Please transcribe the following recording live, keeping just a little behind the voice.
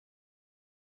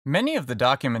Many of the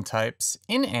document types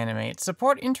in Animate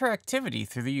support interactivity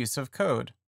through the use of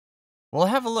code. We'll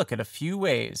have a look at a few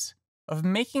ways of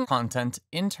making content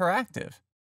interactive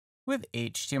with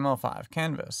HTML5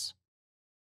 Canvas.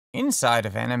 Inside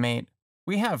of Animate,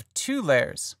 we have two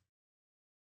layers.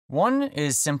 One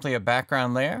is simply a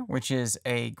background layer, which is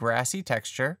a grassy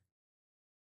texture.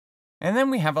 And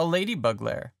then we have a ladybug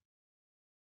layer.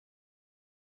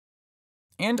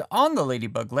 And on the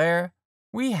ladybug layer,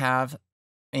 we have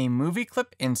a movie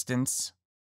clip instance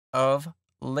of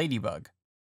ladybug.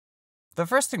 The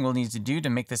first thing we'll need to do to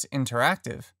make this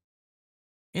interactive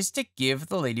is to give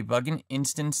the ladybug an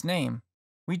instance name.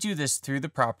 We do this through the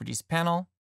properties panel.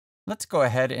 Let's go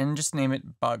ahead and just name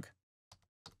it bug.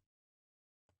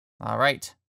 All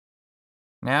right.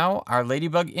 Now our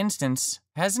ladybug instance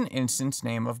has an instance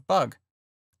name of bug.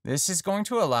 This is going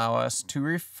to allow us to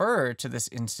refer to this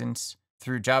instance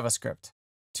through JavaScript.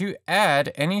 To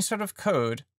add any sort of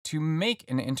code to make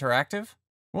an interactive,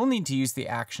 we'll need to use the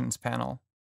Actions panel.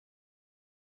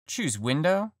 Choose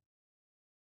Window,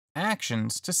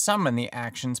 Actions to summon the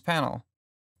Actions panel.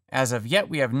 As of yet,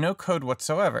 we have no code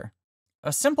whatsoever.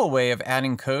 A simple way of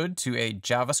adding code to a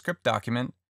JavaScript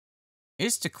document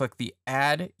is to click the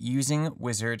Add Using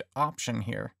Wizard option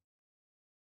here.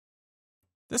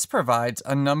 This provides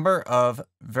a number of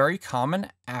very common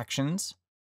actions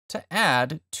to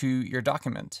add to your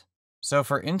document. So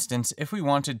for instance, if we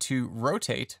wanted to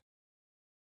rotate,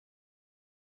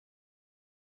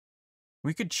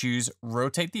 we could choose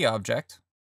Rotate the Object,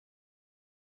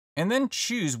 and then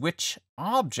choose which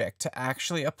object to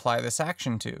actually apply this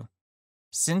action to.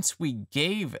 Since we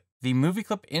gave the movie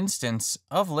clip instance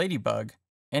of Ladybug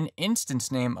an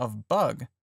instance name of Bug,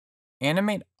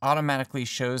 Animate automatically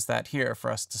shows that here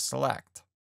for us to select.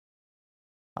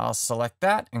 I'll select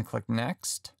that and click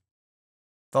Next.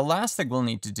 The last thing we'll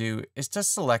need to do is to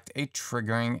select a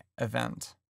triggering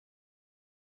event.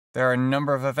 There are a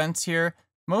number of events here.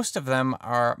 Most of them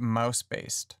are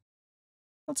mouse-based.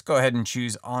 Let's go ahead and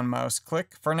choose On Mouse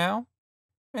Click for now.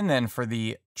 And then for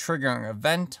the triggering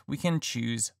event, we can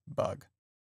choose Bug.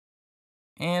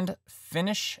 And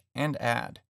Finish and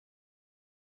Add.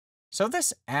 So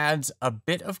this adds a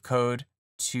bit of code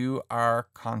to our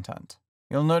content.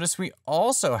 You'll notice we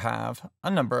also have a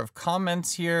number of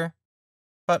comments here,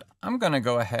 but I'm going to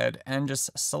go ahead and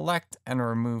just select and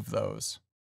remove those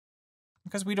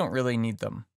because we don't really need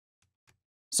them.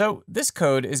 So this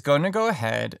code is going to go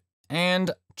ahead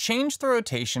and change the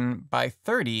rotation by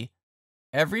 30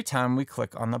 every time we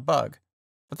click on the bug.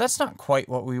 But that's not quite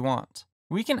what we want.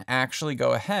 We can actually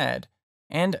go ahead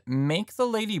and make the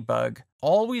ladybug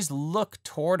always look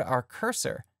toward our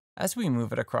cursor as we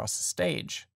move it across the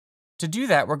stage. To do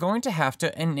that, we're going to have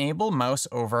to enable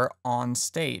Mouseover on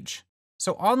stage.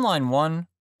 So on line 1,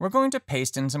 we're going to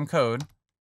paste in some code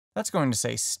that's going to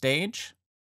say stage.enable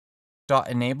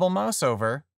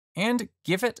Mouseover and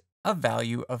give it a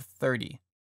value of 30.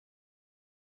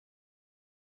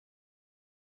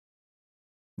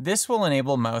 This will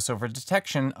enable Mouseover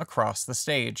detection across the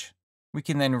stage. We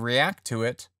can then react to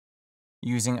it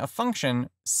using a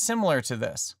function similar to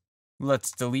this.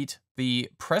 Let's delete the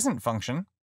present function,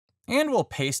 and we'll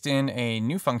paste in a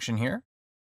new function here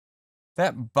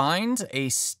that binds a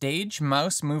stage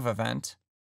mouse move event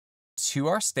to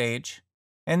our stage,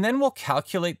 and then we'll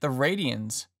calculate the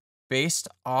radians based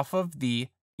off of the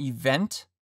event,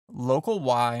 local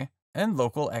y, and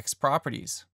local x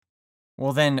properties.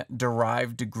 We'll then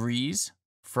derive degrees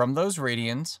from those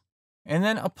radians, and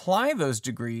then apply those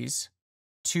degrees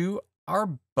to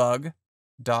our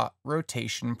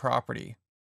bug.rotation property.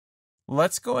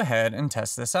 Let's go ahead and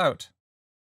test this out.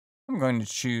 I'm going to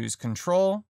choose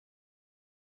Control,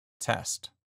 Test.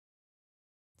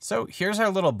 So here's our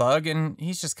little bug, and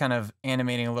he's just kind of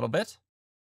animating a little bit.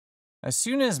 As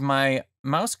soon as my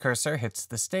mouse cursor hits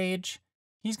the stage,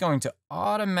 he's going to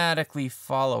automatically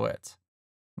follow it,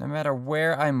 no matter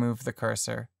where I move the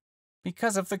cursor,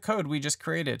 because of the code we just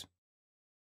created.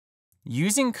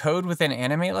 Using code within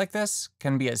Animate like this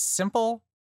can be as simple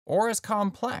or as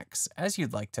complex as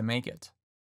you'd like to make it.